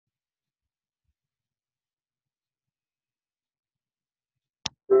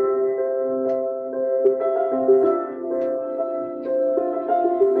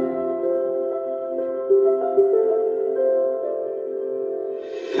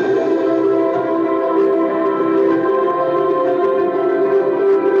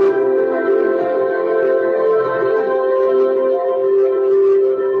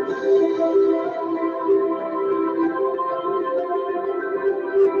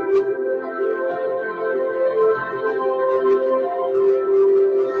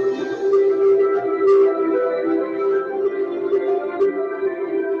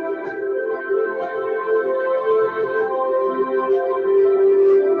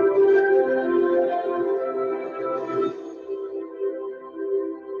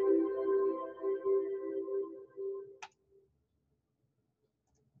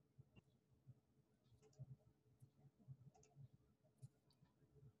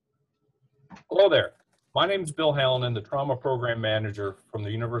Hello there. My name is Bill Hallinan, the Trauma Program Manager from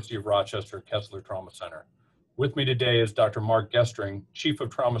the University of Rochester KesslerTrauma Center. With me today is Dr. Mark Gestring, Chief of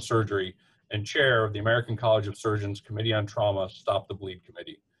Trauma Surgery and Chair of the American College of Surgeons Committee on Trauma Stop the Bleed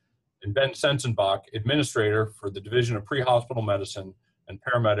Committee, and Ben Sensenbach, Administrator for the Division of Pre-Hospital Medicine and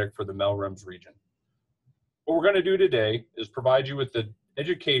Paramedic for the Melrose region. What we're going to do today is provide you with the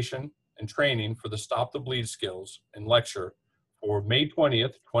education and training for the Stop the Bleed skills and lecture for May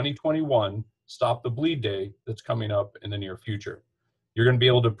 20th, 2021, Stop the Bleed Day that's coming up in the near future. You're going to be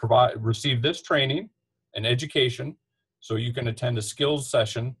able to receive this training and education so you can attend a skills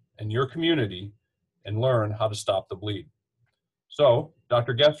session in your community and learn how to stop the bleed. So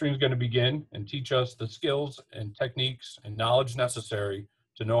Dr. Gestring is going to begin and teach us the skills and techniques and knowledge necessary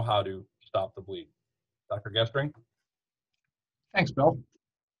to know how to stop the bleed. Dr. Gestring? Thanks, Bill.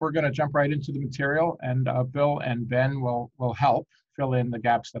 We're going to jump right into the material, and Bill and Ben will help fill in the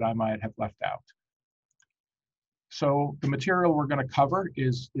gaps that I might have left out. So the material we're going to cover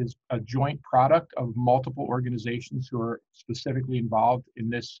is a joint product of multiple organizations who are specifically involved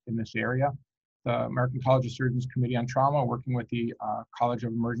in this area. The American College of Surgeons Committee on Trauma, working with the College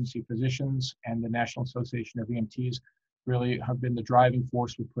of Emergency Physicians and the National Association of EMTs, really have been the driving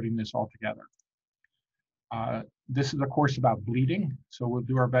force with putting this all together. This is a course about bleeding, so we'll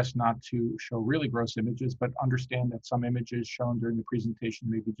do our best not to show really gross images, but understand that some images shown during the presentation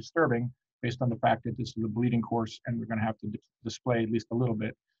may be disturbing based on the fact that this is a bleeding course and we're going to have to display at least a little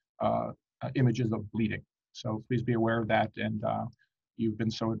bit images of bleeding. So please be aware of that, and you've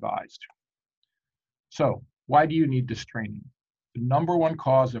been so advised. So why do you need this training? The number one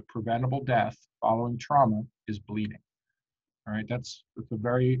cause of preventable death following trauma is bleeding. All right, that's a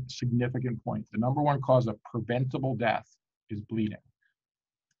very significant point. The number one cause of preventable death is bleeding.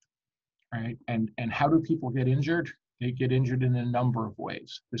 All right, and how do people get injured? They get injured in a number of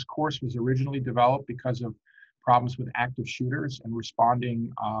ways. This course was originally developed because of problems with active shooters and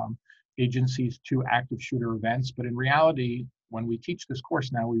responding agencies to active shooter events. But in reality, when we teach this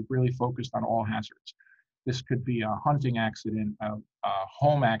course now, we've really focused on all hazards. This could be a hunting accident, a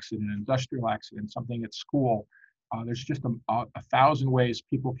home accident, an industrial accident, something at school. There's just a thousand ways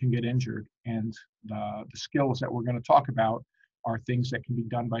people can get injured, and the skills that we're going to talk about are things that can be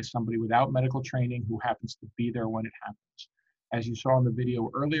done by somebody without medical training who happens to be there when it happens. As you saw in the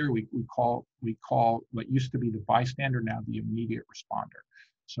video earlier, we call what used to be the bystander now the immediate responder,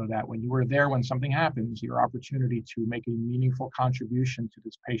 so that when you are there when something happens, your opportunity to make a meaningful contribution to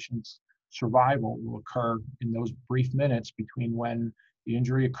this patient's survival will occur in those brief minutes between when the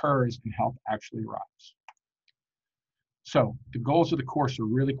injury occurs and help actually arrives. So the goals of the course are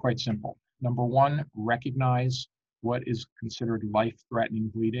really quite simple. Number one, recognize what is considered life-threatening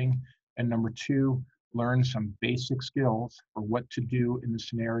bleeding. And number two, learn some basic skills for what to do in the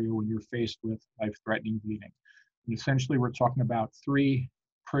scenario when you're faced with life-threatening bleeding. And essentially, we're talking about three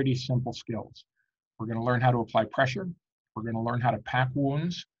pretty simple skills. We're going to learn how to apply pressure. We're going to learn how to pack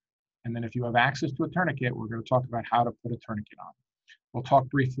wounds. And then if you have access to a tourniquet, we're going to talk about how to put a tourniquet on. We'll talk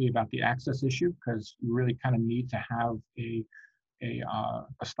briefly about the access issue, because you really kind of need to have a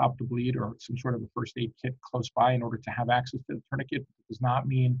stop the bleed or some sort of a first aid kit close by in order to have access to the tourniquet. It does not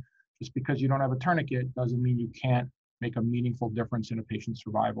mean just because you don't have a tourniquet doesn't mean you can't make a meaningful difference in a patient's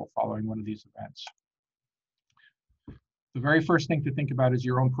survival following one of these events. The very first thing to think about is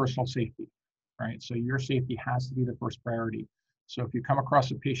your own personal safety, right? So your safety has to be the first priority. So if you come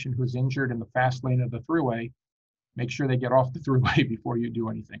across a patient who's injured in the fast lane of the thruway, make sure they get off the thruway before you do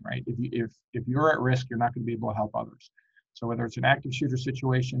anything, right? If you're at risk, you're not going to be able to help others. So whether it's an active shooter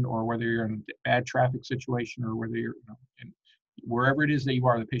situation or whether you're in a bad traffic situation or whether you're, wherever it is that you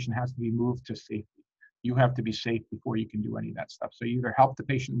are, the patient has to be moved to safety. You have to be safe before you can do any of that stuff. So you either help the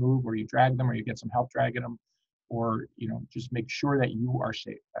patient move, or you drag them, or you get some help dragging them, or just make sure that you are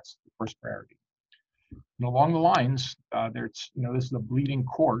safe. That's the first priority. And along the lines, this is a bleeding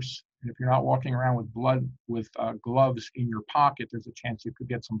course. And if you're not walking around with gloves in your pocket, there's a chance you could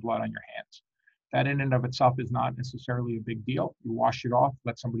get some blood on your hands. That in and of itself is not necessarily a big deal. You wash it off,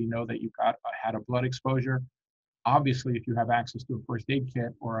 let somebody know that you had a blood exposure. Obviously, if you have access to a first aid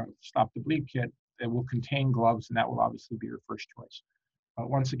kit or a stop the bleed kit, it will contain gloves, and that will obviously be your first choice. But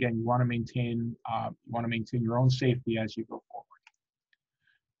once again, you want to maintain your own safety as you go forward.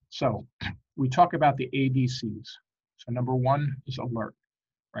 So we talk about the ABCs. So number one is alert,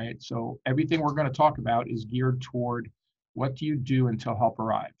 right? So everything we're going to talk about is geared toward what do you do until help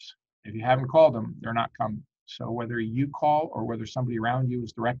arrives. If you haven't called them, they're not coming. So whether you call or whether somebody around you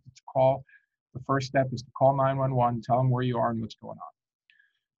is directed to call, the first step is to call 911, tell them where you are and what's going on.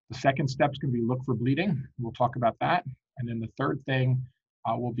 The second step is going to be look for bleeding. We'll talk about that. And then the third thing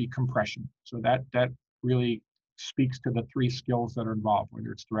will be compression. So that really speaks to the three skills that are involved,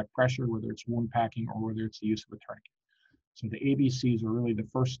 whether it's direct pressure, whether it's wound packing, or whether it's the use of a tourniquet. So the ABCs are really the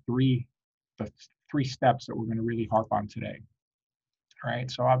three steps that we're going to really harp on today. All right,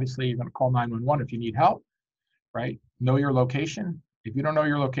 so obviously you're going to call 911 if you need help, right? Know your location. If you don't know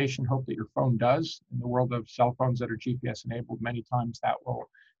your location, hope that your phone does. In the world of cell phones that are GPS enabled, many times that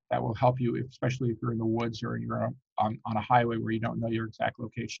will help you, especially if you're in the woods or you're on a highway where you don't know your exact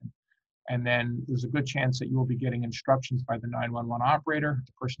location. And then there's a good chance that you will be getting instructions by the 911 operator,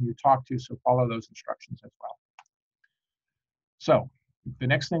 the person you talk to, so follow those instructions as well. So the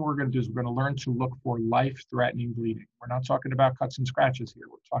next thing we're going to do is we're going to learn to look for life-threatening bleeding. We're not talking about cuts and scratches here.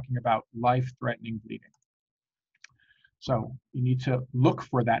 We're talking about life-threatening bleeding. So you need to look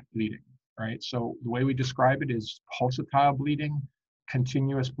for that bleeding, right? So the way we describe it is pulsatile bleeding,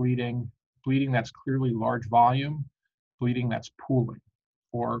 continuous bleeding, bleeding that's clearly large volume, bleeding that's pooling,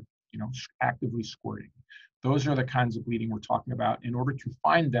 or actively squirting. Those are the kinds of bleeding we're talking about. In order to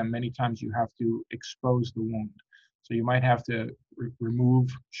find them, many times you have to expose the wound. So you might have to remove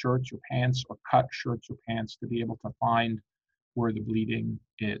shirts or pants or cut shirts or pants to be able to find where the bleeding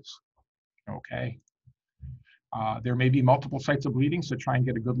is, okay? There may be multiple sites of bleeding, so try and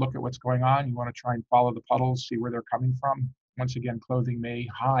get a good look at what's going on. You want to try and follow the puddles, see where they're coming from. Once again, clothing may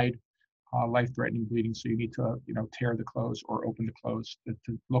hide life-threatening bleeding, so you need to tear the clothes or open the clothes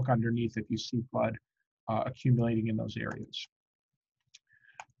to look underneath if you see blood accumulating in those areas.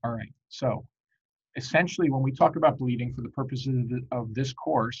 All right, so essentially when we talk about bleeding for the purposes of this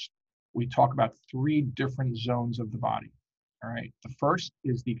course, we talk about three different zones of the body. All right, the first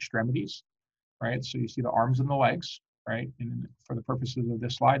is the extremities, right? So you see the arms and the legs, right? And for the purposes of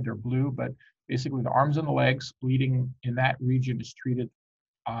this slide, they're blue, but basically the arms and the legs, bleeding in that region is treated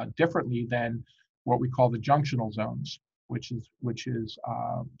differently than what we call the junctional zones, which is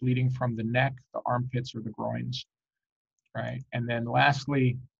bleeding from the neck, the armpits, or the groins, right? And then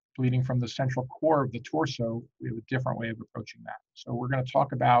lastly, bleeding from the central core of the torso, we have a different way of approaching that. So we're going to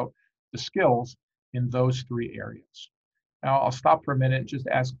talk about the skills in those three areas. Now I'll stop for a minute and just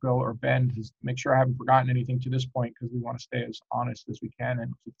ask Bill or Ben to make sure I haven't forgotten anything to this point, because we want to stay as honest as we can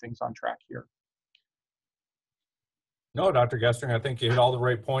and keep things on track here. No, Dr. Gestring, I think you hit all the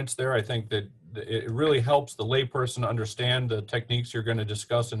right points there. I think that it really helps the layperson understand the techniques you're going to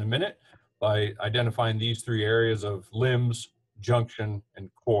discuss in a minute by identifying these three areas of limbs, junction, and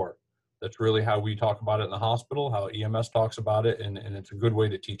core. That's really how we talk about it in the hospital, how EMS talks about it, and it's a good way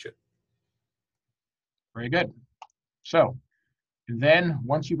to teach it. Very good. So, and then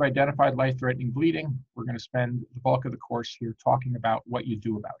once you've identified life-threatening bleeding, we're going to spend the bulk of the course here talking about what you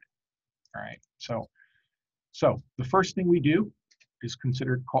do about it. All right. So the first thing we do is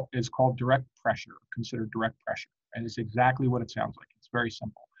called direct pressure, considered direct pressure. And it's exactly what it sounds like. It's very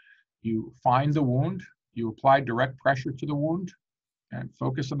simple. You find the wound, you apply direct pressure to the wound and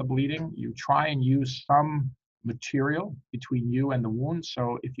focus on the bleeding. You try and use some material between you and the wound.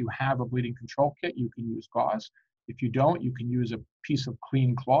 So if you have a bleeding control kit, you can use gauze. If you don't, you can use a piece of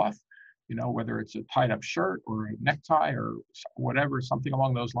clean cloth, whether it's a tied up shirt or a necktie or whatever, something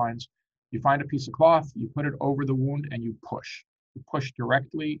along those lines. You find a piece of cloth, you put it over the wound, and you push. You push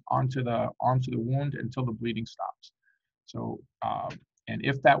directly onto the wound until the bleeding stops. So, and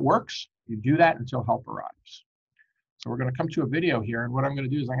if that works, you do that until help arrives. So we're going to come to a video here, and what I'm going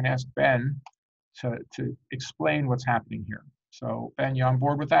to do is I'm going to ask Ben to explain what's happening here. So Ben, you on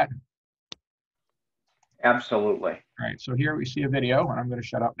board with that? Absolutely. All right, so here we see a video, and I'm going to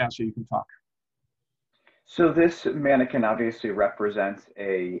shut up now so you can talk. So this mannequin obviously represents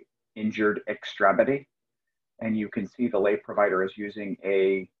a injured extremity, and you can see the lay provider is using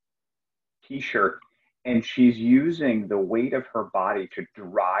a t-shirt, and she's using the weight of her body to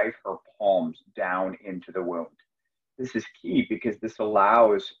drive her palms down into the wound. This is key because this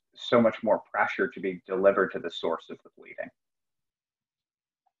allows so much more pressure to be delivered to the source of the bleeding.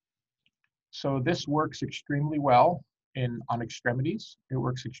 So this works extremely well on extremities. It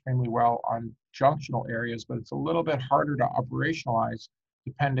works extremely well on junctional areas, but it's a little bit harder to operationalize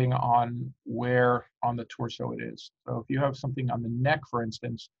depending on where on the torso it is. So if you have something on the neck, for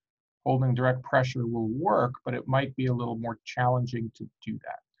instance, holding direct pressure will work, but it might be a little more challenging to do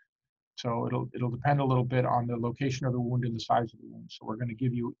that. So it'll depend a little bit on the location of the wound and the size of the wound. So we're going to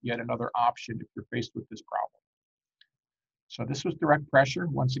give you yet another option if you're faced with this problem. So this was direct pressure.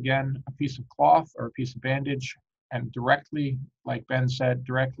 Once again, a piece of cloth or a piece of bandage, and directly, like Ben said,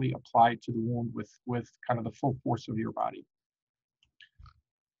 directly applied to the wound with kind of the full force of your body.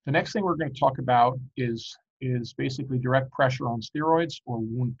 The next thing we're going to talk about is basically direct pressure on steroids or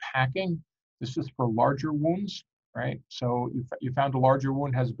wound packing. This is for larger wounds. right? So you found a larger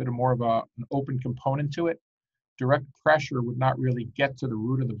wound has a bit of more of an open component to it. Direct pressure would not really get to the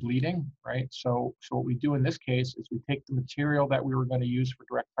root of the bleeding, right? So what we do in this case is we take the material that we were going to use for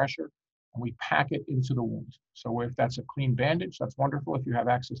direct pressure and we pack it into the wound. So if that's a clean bandage, that's wonderful if you have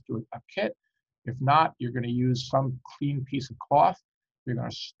access to a kit. If not, you're going to use some clean piece of cloth. You're going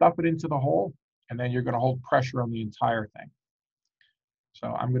to stuff it into the hole, and then you're going to hold pressure on the entire thing. So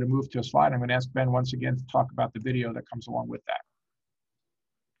I'm going to move to a slide. I'm going to ask Ben once again to talk about the video that comes along with that.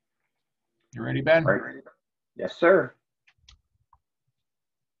 You ready, Ben? Right. Yes, sir.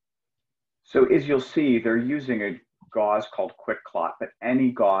 So as you'll see, they're using a gauze called Quick Clot, but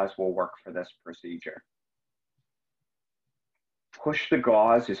any gauze will work for this procedure. Push the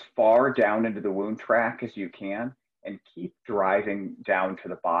gauze as far down into the wound track as you can and keep driving down to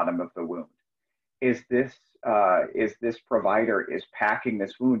the bottom of the wound. As this provider is packing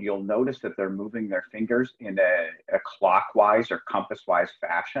this wound, you'll notice that they're moving their fingers in a clockwise or compass-wise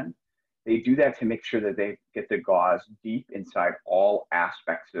fashion. They do that to make sure that they get the gauze deep inside all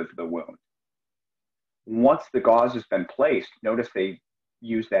aspects of the wound. Once the gauze has been placed, notice they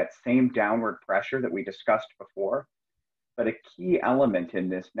use that same downward pressure that we discussed before. But a key element in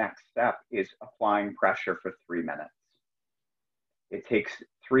this next step is applying pressure for 3 minutes. It takes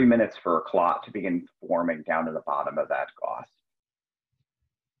 3 minutes for a clot to begin forming down to the bottom of that gauze.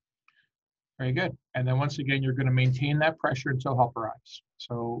 Very good. And then once again, you're going to maintain that pressure until help arrives.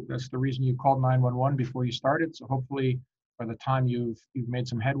 So that's the reason you called 911 before you started. So hopefully, by the time you've made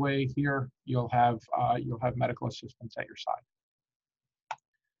some headway here, you'll have medical assistance at your side.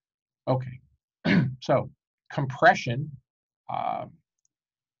 Okay. So compression. We're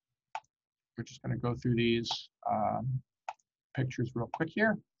just going to go through these pictures real quick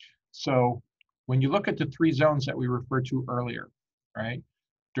here. So when you look at the 3 zones that we referred to earlier, right?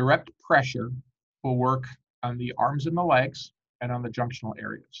 Direct pressure will work on the arms and the legs and on the junctional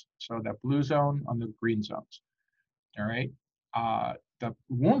areas. So that blue zone on the green zones, all right? The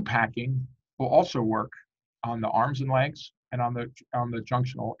wound packing will also work on the arms and legs and on the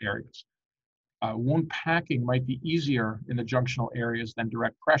junctional areas. Wound packing might be easier in the junctional areas than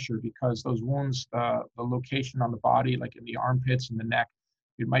direct pressure because those wounds, the location on the body, like in the armpits and the neck,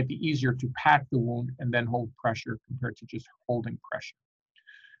 it might be easier to pack the wound and then hold pressure compared to just holding pressure.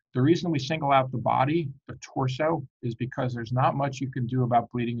 The reason we single out the body, the torso, is because there's not much you can do about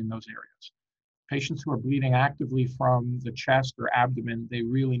bleeding in those areas. Patients who are bleeding actively from the chest or abdomen, they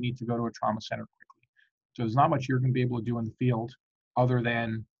really need to go to a trauma center quickly. So there's not much you're going to be able to do in the field other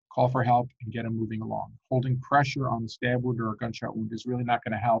than call for help and get them moving along. Holding pressure on the stab wound or a gunshot wound is really not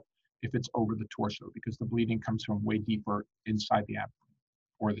going to help if it's over the torso because the bleeding comes from way deeper inside the abdomen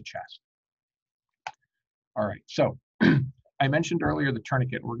or the chest. All right, so I mentioned earlier the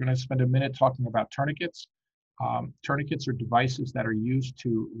tourniquet. We're going to spend a minute talking about tourniquets. Tourniquets are devices that are used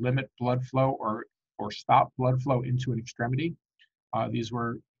to limit blood flow or stop blood flow into an extremity. These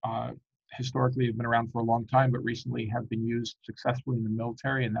were historically have been around for a long time, but recently have been used successfully in the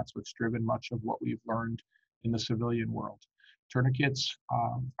military, and that's what's driven much of what we've learned in the civilian world. Tourniquets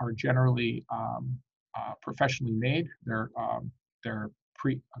are generally professionally made. They're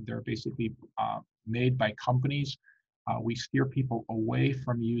basically made by companies. We steer people away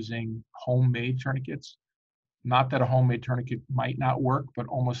from using homemade tourniquets. Not that a homemade tourniquet might not work, but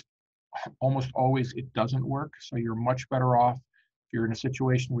almost always it doesn't work. So you're much better off if you're in a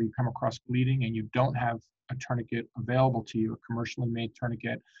situation where you come across bleeding and you don't have a tourniquet available to you, a commercially made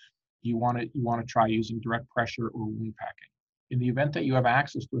tourniquet. You want to try using direct pressure or wound packing. In the event that you have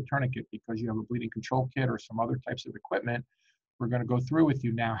access to a tourniquet because you have a bleeding control kit or some other types of equipment, we're going to go through with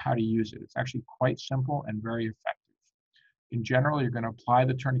you now how to use it. It's actually quite simple and very effective. In general, you're going to apply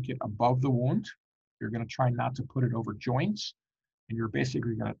the tourniquet above the wound. You're going to try not to put it over joints, and you're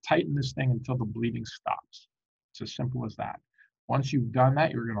basically going to tighten this thing until the bleeding stops. It's as simple as that. Once you've done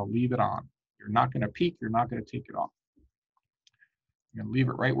that, you're going to leave it on. You're not going to peek. You're not going to take it off. You're going to leave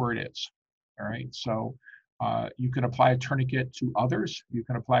it right where it is. All right. So you can apply a tourniquet to others. You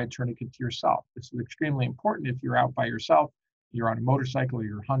can apply a tourniquet to yourself. This is extremely important if you're out by yourself. You're on a motorcycle or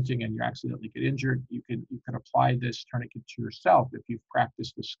you're hunting and you accidentally get injured. You can apply this tourniquet to yourself if you've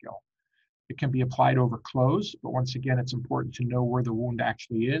practiced this skill. It can be applied over clothes, but once again, it's important to know where the wound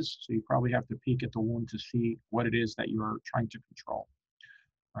actually is. So you probably have to peek at the wound to see what it is that you're trying to control.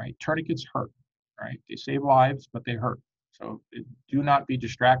 All right, tourniquets hurt. All right, they save lives, but they hurt. So do not be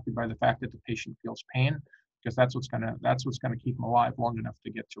distracted by the fact that the patient feels pain, because that's what's gonna keep them alive long enough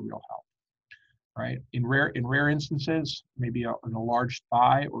to get to real help. Right. In rare instances, maybe in a large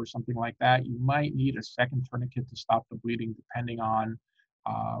thigh or something like that, you might need a second tourniquet to stop the bleeding, depending on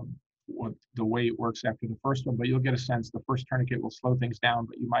what the way it works after the first one, but you'll get a sense the first tourniquet will slow things down,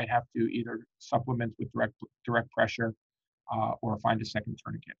 but you might have to either supplement with direct pressure or find a second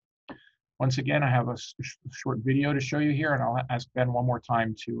tourniquet. Once again, I have a short video to show you here, and I'll ask Ben one more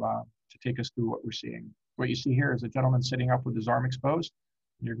time to take us through what we're seeing. What you see here is a gentleman sitting up with his arm exposed,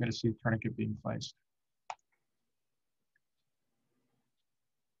 and you're going to see a tourniquet being placed.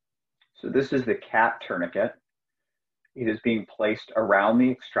 So this is the CAT tourniquet. It is being placed around the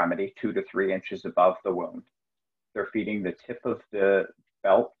extremity, 2 to 3 inches above the wound. They're feeding the tip of the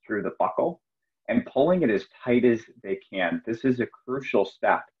belt through the buckle and pulling it as tight as they can. This is a crucial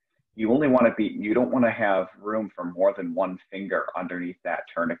step. You don't want to have room for more than one finger underneath that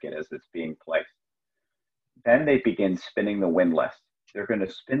tourniquet as it's being placed. Then they begin spinning the windlass. They're going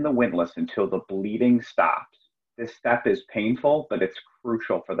to spin the windlass until the bleeding stops. This step is painful, but it's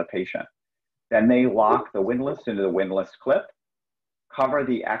crucial for the patient. Then they lock the windlass into the windlass clip, cover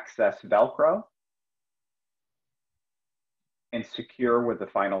the excess Velcro, and secure with the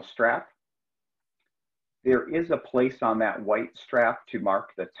final strap. There is a place on that white strap to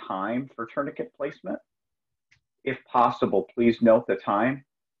mark the time for tourniquet placement. If possible, please note the time.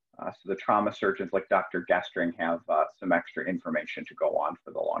 So the trauma surgeons like Dr. Gestring have some extra information to go on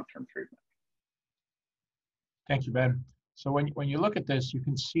for the long-term treatment. Thank you, Ben. So when you look at this, you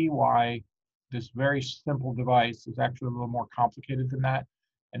can see why this very simple device is actually a little more complicated than that.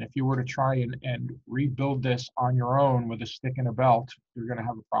 And if you were to try and rebuild this on your own with a stick and a belt, you're going to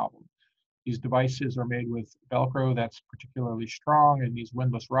have a problem. These devices are made with Velcro that's particularly strong, and these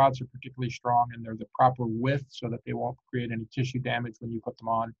windlass rods are particularly strong, and they're the proper width so that they won't create any tissue damage when you put them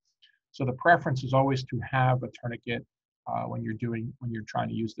on. So the preference is always to have a tourniquet when you're trying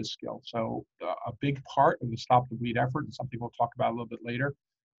to use this skill. So a big part of the Stop the Bleed effort, and something we'll talk about a little bit later,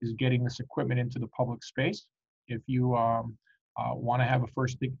 is getting this equipment into the public space. If you want to have a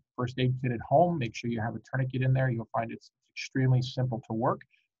first aid kit at home, make sure you have a tourniquet in there. You'll find it's extremely simple to work.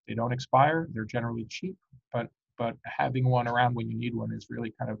 They don't expire. They're generally cheap, but having one around when you need one is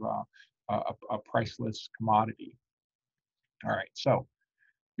really kind of a priceless commodity. All right, so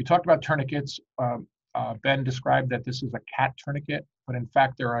we talked about tourniquets. Ben described that this is a CAT tourniquet, but in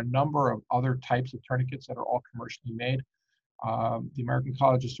fact, there are a number of other types of tourniquets that are all commercially made. The American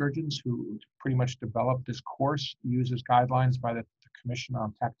College of Surgeons, who pretty much developed this course, uses guidelines by the Commission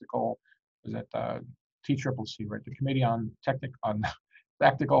on Tactical, was that TCCC, right? The Committee on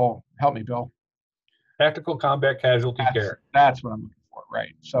Tactical, help me, Bill. Tactical Combat Casualty Care. That's what I'm looking for,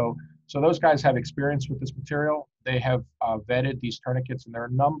 right? So those guys have experience with this material. They have vetted these tourniquets, and there are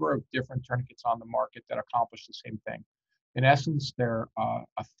a number of different tourniquets on the market that accomplish the same thing. In essence, they're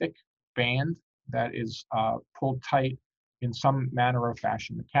a thick band that is pulled tight in some manner or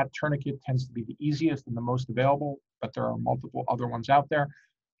fashion. The CAT tourniquet tends to be the easiest and the most available, but there are multiple other ones out there.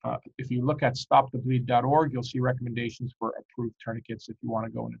 If you look at stopthebleed.org, you'll see recommendations for approved tourniquets if you want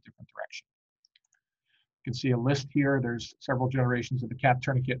to go in a different direction. You can see a list here. There's several generations of the CAT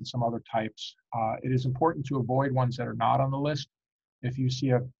tourniquet and some other types. It is important to avoid ones that are not on the list. If you see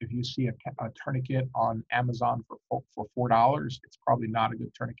a tourniquet on Amazon for $4, it's probably not a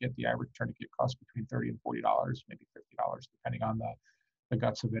good tourniquet. The average tourniquet costs between $30 and $40, maybe $50, depending on the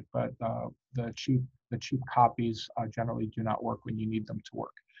guts of it. But the cheap copies generally do not work when you need them to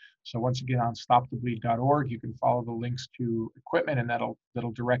work. So once again, on stopthebleed.org, you can follow the links to equipment, and that'll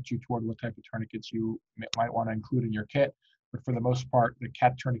direct you toward what type of tourniquets you might want to include in your kit. But for the most part, the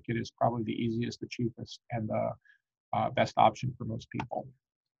CAT tourniquet is probably the easiest, the cheapest, and the best option for most people.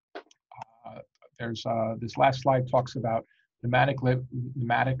 There's this last slide talks about pneumatic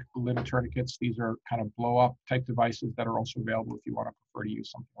limb tourniquets. These are kind of blow up type devices that are also available if you want to prefer to use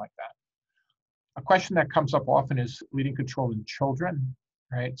something like that. A question that comes up often is bleeding control in children,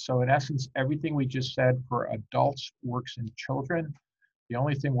 right? So in essence, everything we just said for adults works in children. The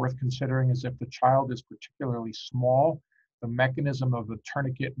only thing worth considering is if the child is particularly small, the mechanism of the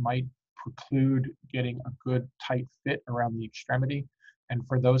tourniquet might preclude getting a good tight fit around the extremity. And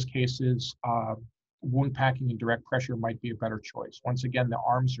for those cases, wound packing and direct pressure might be a better choice. Once again, the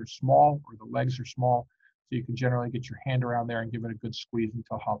arms are small or the legs are small, so you can generally get your hand around there and give it a good squeeze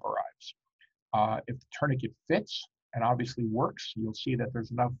until help arrives. If the tourniquet fits and obviously works, you'll see that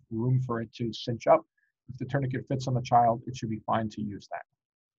there's enough room for it to cinch up. If the tourniquet fits on the child, it should be fine to use that.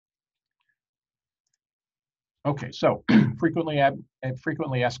 Okay, so frequently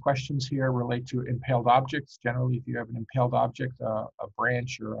asked questions here relate to impaled objects. Generally, if you have an impaled object, a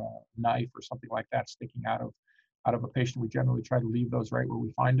branch or a knife or something like that sticking out of a patient, we generally try to leave those right where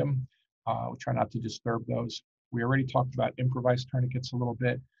we find them. We try not to disturb those. We already talked about improvised tourniquets a little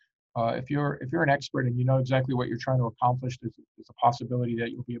bit. If you're an expert and you know exactly what you're trying to accomplish, there's a possibility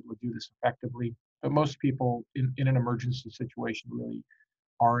that you'll be able to do this effectively. But most people in an emergency situation really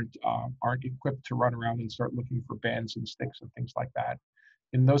aren't equipped to run around and start looking for bands and sticks and things like that.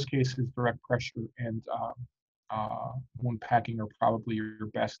 In those cases, direct pressure and wound packing are probably your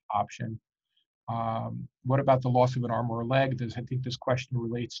best option. What about the loss of an arm or a leg? I think this question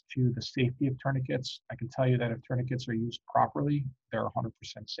relates to the safety of tourniquets. I can tell you that if tourniquets are used properly, they're 100%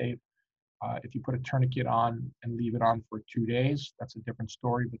 safe. If you put a tourniquet on and leave it on for 2 days, that's a different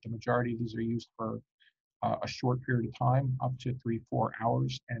story, but the majority of these are used for a short period of time, up to 3-4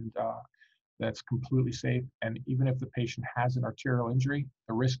 hours, and that's completely safe. And even if the patient has an arterial injury,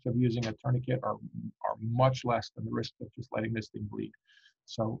 the risks of using a tourniquet are much less than the risk of just letting this thing bleed.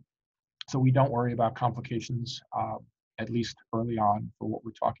 So we don't worry about complications, at least early on, for what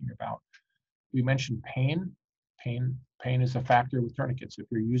we're talking about. We mentioned pain. Pain is a factor with tourniquets. If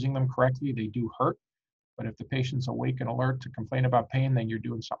you're using them correctly, they do hurt. But if the patient's awake and alert to complain about pain, then you're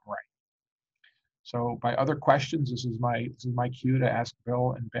doing something right. So by other questions, this is my cue to ask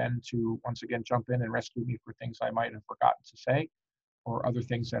Bill and Ben to once again jump in and rescue me for things I might have forgotten to say, or other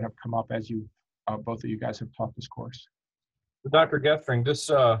things that have come up as you both of you guys have taught this course. Dr. Gestring,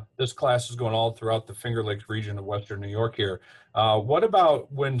 this class is going all throughout the Finger Lakes region of Western New York here. What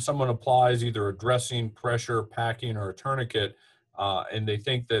about when someone applies either a dressing, pressure, packing, or a tourniquet, and they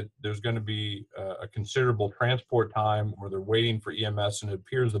think that there's going to be a considerable transport time, or they're waiting for EMS and it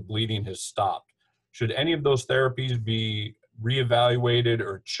appears the bleeding has stopped? Should any of those therapies be reevaluated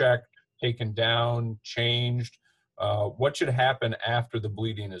or checked, taken down, changed? What should happen after the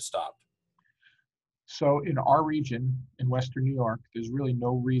bleeding has stopped? So in our region, in Western New York, there's really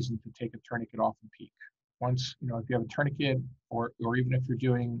no reason to take a tourniquet off and peak. Once, if you have a tourniquet or even if you're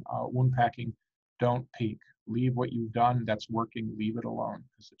doing wound packing, don't peak. Leave what you've done that's working, leave it alone.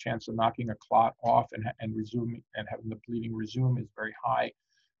 Because the chance of knocking a clot off and resuming and having the bleeding resume is very high.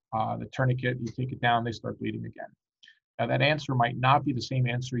 The tourniquet, you take it down, they start bleeding again. Now that answer might not be the same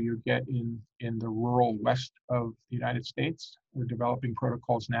answer you get in the rural west of the United States. We're developing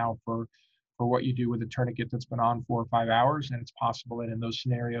protocols now for what you do with a tourniquet that's been on 4 or 5 hours, and it's possible that in those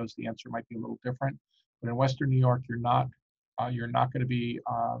scenarios the answer might be a little different. But in Western New York, you're not going to be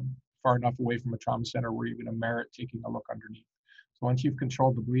far enough away from a trauma center where you're going to merit taking a look underneath. So once you've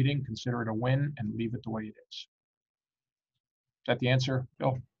controlled the bleeding, consider it a win and leave it the way it is. Is that the answer,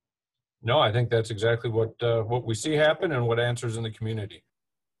 Bill? No, I think that's exactly what we see happen and what answers in the community.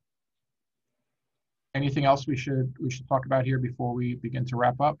 Anything else we should talk about here before we begin to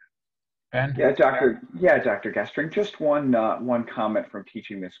wrap up? Ben? Yeah, Dr. Gestring, just one comment from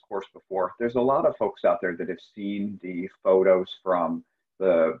teaching this course before. There's a lot of folks out there that have seen the photos from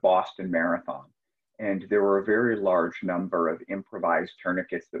the Boston Marathon, and there were a very large number of improvised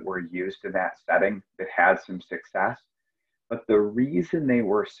tourniquets that were used in that setting that had some success. But the reason they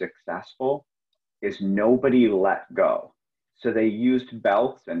were successful is nobody let go. So they used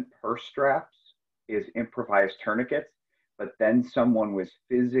belts and purse straps as improvised tourniquets, but then someone was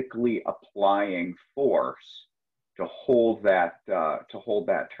physically applying force to hold that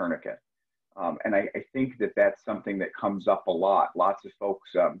tourniquet. And I think that that's something that comes up a lot. Lots of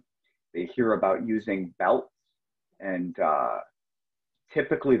folks, they hear about using belts, and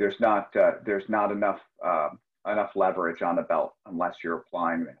typically there's not enough leverage on a belt unless you're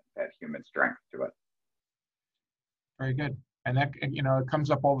applying that human strength to it. Very good. And that, it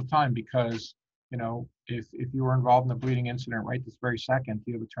comes up all the time because, if you were involved in a bleeding incident right this very second,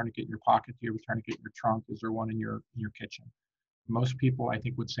 do you have a tourniquet in your pocket? Do you have a tourniquet in your trunk? Is there one in your kitchen? Most people, I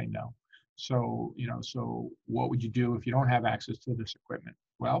think, would say no. So, so what would you do if you don't have access to this equipment?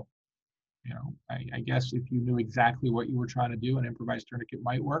 Well, I guess if you knew exactly what you were trying to do, an improvised tourniquet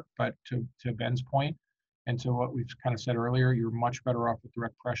might work. But to Ben's point, and to what we've kind of said earlier, you're much better off with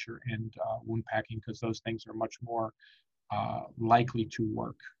direct pressure and wound packing because those things are much more likely to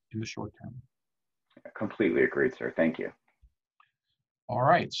work in the short term. Completely agreed, sir. Thank you. All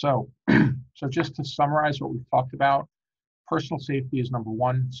right. So just to summarize what we've talked about, personal safety is number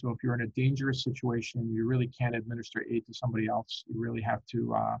one. So if you're in a dangerous situation, you really can't administer aid to somebody else. You really have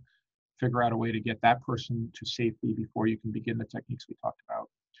to figure out a way to get that person to safety before you can begin the techniques we talked about.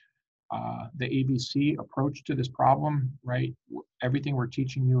 The ABC approach to this problem, right? Everything we're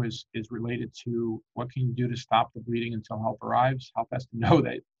teaching you is related to what can you do to stop the bleeding until help arrives. Help has to know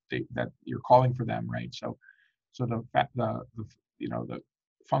that you're calling for them, right? So the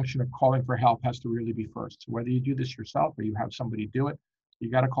function of calling for help has to really be first. So whether you do this yourself or you have somebody do it,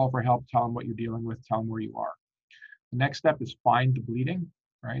 you got to call for help, tell them what you're dealing with, tell them where you are. The next step is find the bleeding,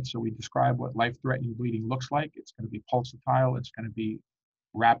 right? So we describe what life-threatening bleeding looks like. It's going to be pulsatile. It's going to be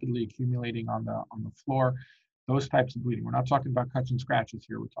rapidly accumulating on the floor, those types of bleeding. We're not talking about cuts and scratches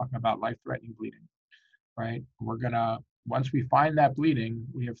here. We're talking about life-threatening bleeding, right? We're gonna, once we find that bleeding,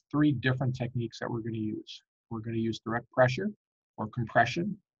 we have 3 different techniques that we're gonna use. We're gonna use direct pressure or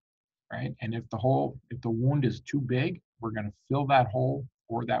compression, right? And if the wound is too big, we're gonna fill that hole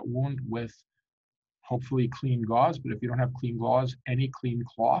or that wound with hopefully clean gauze, but if you don't have clean gauze, any clean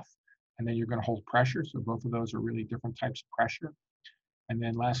cloth, and then you're gonna hold pressure. So both of those are really different types of pressure. And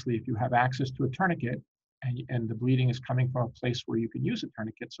then lastly, if you have access to a tourniquet and the bleeding is coming from a place where you can use a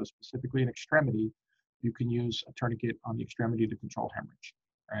tourniquet, so specifically an extremity, you can use a tourniquet on the extremity to control hemorrhage,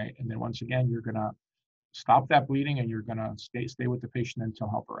 right? And then once again, you're gonna stop that bleeding and you're gonna stay with the patient until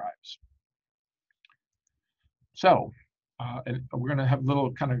help arrives. So, and we're gonna have a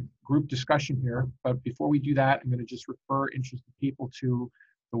little kind of group discussion here, but before we do that, I'm gonna just refer interested people to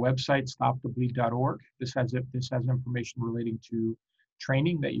the website stopthebleed.org. This has information relating to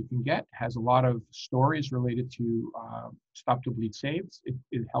training that you can get. It has a lot of stories related to Stop the Bleed Saves.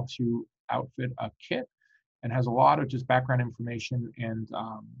 It helps you outfit a kit and has a lot of just background information and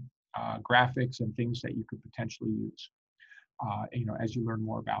graphics and things that you could potentially use, as you learn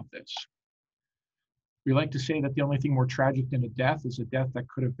more about this. We like to say that the only thing more tragic than a death is a death that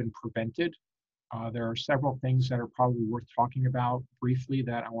could have been prevented. There are several things that are probably worth talking about briefly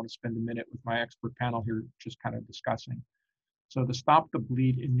that I want to spend a minute with my expert panel here just kind of discussing. So the Stop the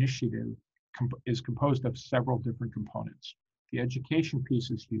Bleed initiative is composed of several different components. The education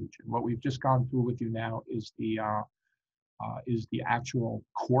piece is huge. And what we've just gone through with you now is the actual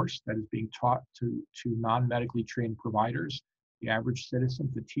course that is being taught to non-medically trained providers, the average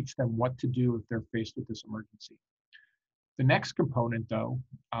citizen, to teach them what to do if they're faced with this emergency. The next component, though,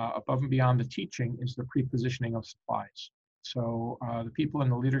 above and beyond the teaching, is the pre-positioning of supplies. So the people in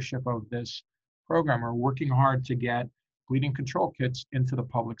the leadership of this program are working hard to get bleeding control kits into the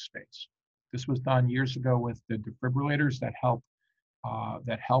public space. This was done years ago with the defibrillators that help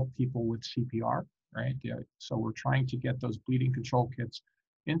people with CPR, right? So we're trying to get those bleeding control kits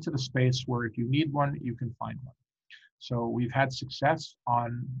into the space where if you need one, you can find one. So we've had success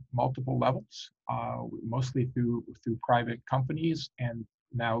on multiple levels, mostly through private companies and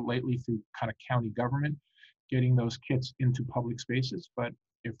now lately through kind of county government, getting those kits into public spaces. But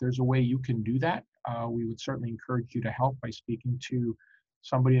if there's a way you can do that, we would certainly encourage you to help by speaking to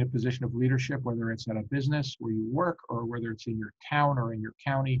somebody in a position of leadership, whether it's at a business where you work or whether it's in your town or in your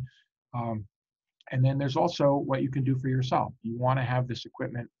county. And then there's also what you can do for yourself. You want to have this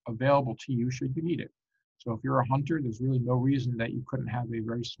equipment available to you should you need it. So if you're a hunter, there's really no reason that you couldn't have a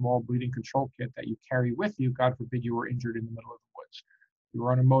very small bleeding control kit that you carry with you. God forbid you were injured in the middle of the woods. You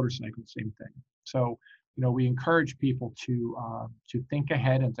were on a motorcycle, same thing. So, we encourage people to think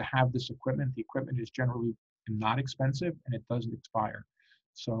ahead and to have this equipment. The equipment is generally not expensive and it doesn't expire.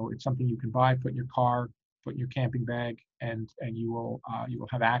 So it's something you can buy, put in your car, put in your camping bag, and you will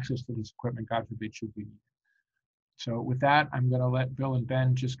have access to this equipment, God forbid, should you need it. So with that, I'm going to let Bill and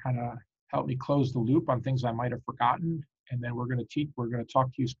Ben just kind of help me close the loop on things I might have forgotten, and then we're going to talk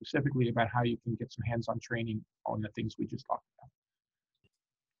to you specifically about how you can get some hands-on training on the things we just talked about.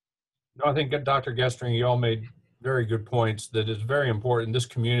 No, I think Dr. Gestring, you all made very good points that is very important. This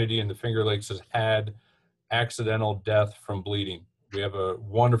community in the Finger Lakes has had accidental death from bleeding. We have a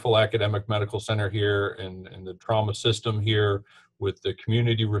wonderful academic medical center here and the trauma system here with the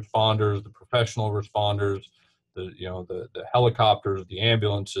community responders, the professional responders, the helicopters, the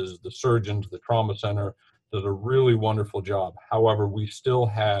ambulances, the surgeons, the trauma center does a really wonderful job. However, we still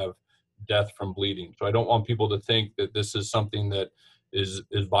have death from bleeding. So I don't want people to think that this is something that is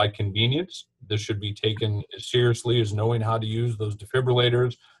by convenience. This should be taken as seriously as knowing how to use those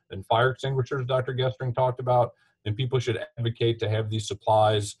defibrillators and fire extinguishers Dr. Gestring talked about. And people should advocate to have these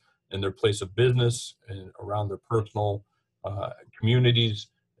supplies in their place of business and around their personal communities.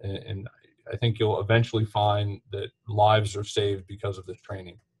 And I think you'll eventually find that lives are saved because of this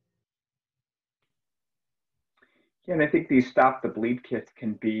training. Yeah, and I think these Stop the Bleed kits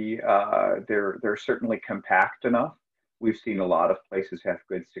can be, they're certainly compact enough. We've seen a lot of places have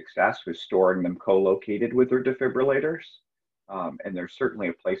good success with storing them co-located with their defibrillators. And there's certainly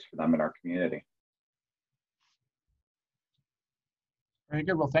a place for them in our community. Very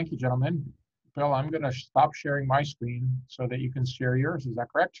good. Well, thank you, gentlemen. Bill, I'm going to stop sharing my screen so that you can share yours. Is that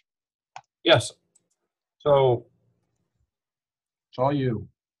correct? Yes. So it's all you.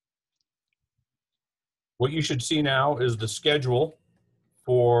 What you should see now is the schedule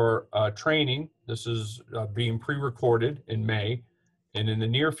for training. This is being pre-recorded in May. And in the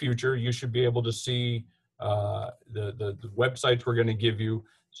near future, you should be able to see the websites we're going to give you.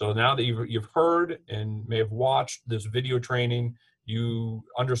 So now that you've heard and may have watched this video training, you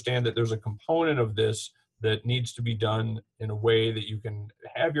understand that there's a component of this that needs to be done in a way that you can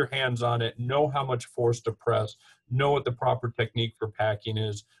have your hands on it, know how much force to press, know what the proper technique for packing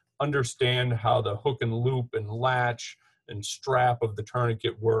is, understand how the hook and loop and latch and strap of the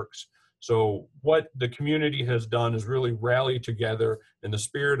tourniquet works. So what the community has done is really rally together in the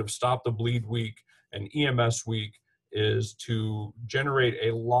spirit of Stop the Bleed Week and EMS Week, is to generate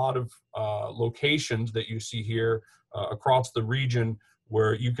a lot of locations that you see here across the region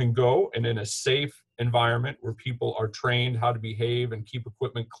where you can go and in a safe environment where people are trained how to behave and keep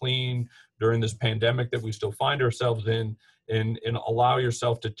equipment clean during this pandemic that we still find ourselves in, and allow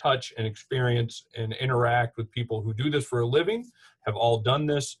yourself to touch and experience and interact with people who do this for a living, have all done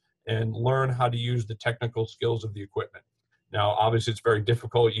this, and learn how to use the technical skills of the equipment. Now, obviously, it's very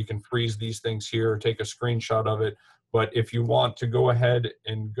difficult. You can freeze these things here, take a screenshot of it. But if you want to go ahead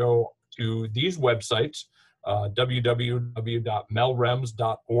and go to these websites,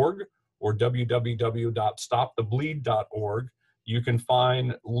 www.melrems.org or www.stopthebleed.org, you can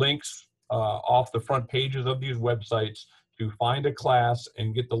find links off the front pages of these websites to find a class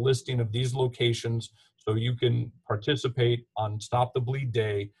and get the listing of these locations so you can participate on Stop the Bleed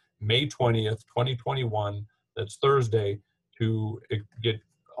Day, May 20th, 2021. That's Thursday, to get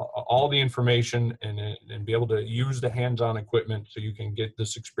all the information and be able to use the hands-on equipment so you can get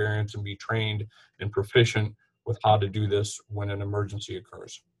this experience and be trained and proficient with how to do this when an emergency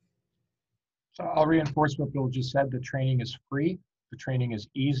occurs. So I'll reinforce what Bill just said. The training is free. The training is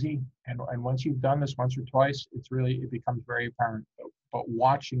easy. And once you've done this once or twice, it becomes very apparent. But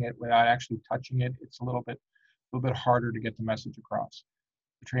watching it without actually touching it, it's a little bit harder to get the message across.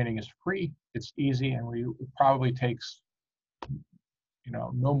 The training is free, it's easy, and it probably takes,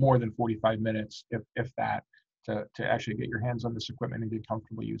 no more than 45 minutes, if that, to actually get your hands on this equipment and get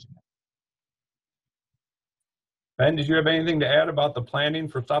comfortable using it. Ben, did you have anything to add about the planning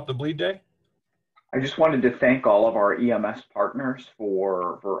for Stop the Bleed Day? I just wanted to thank all of our EMS partners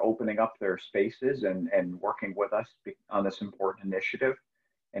for opening up their spaces and working with us on this important initiative.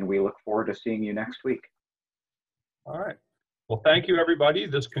 And we look forward to seeing you next week. All right. Well, thank you, everybody.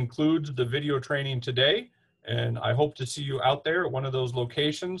 This concludes the video training today, and I hope to see you out there at one of those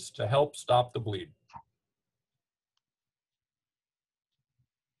locations to help stop the bleed.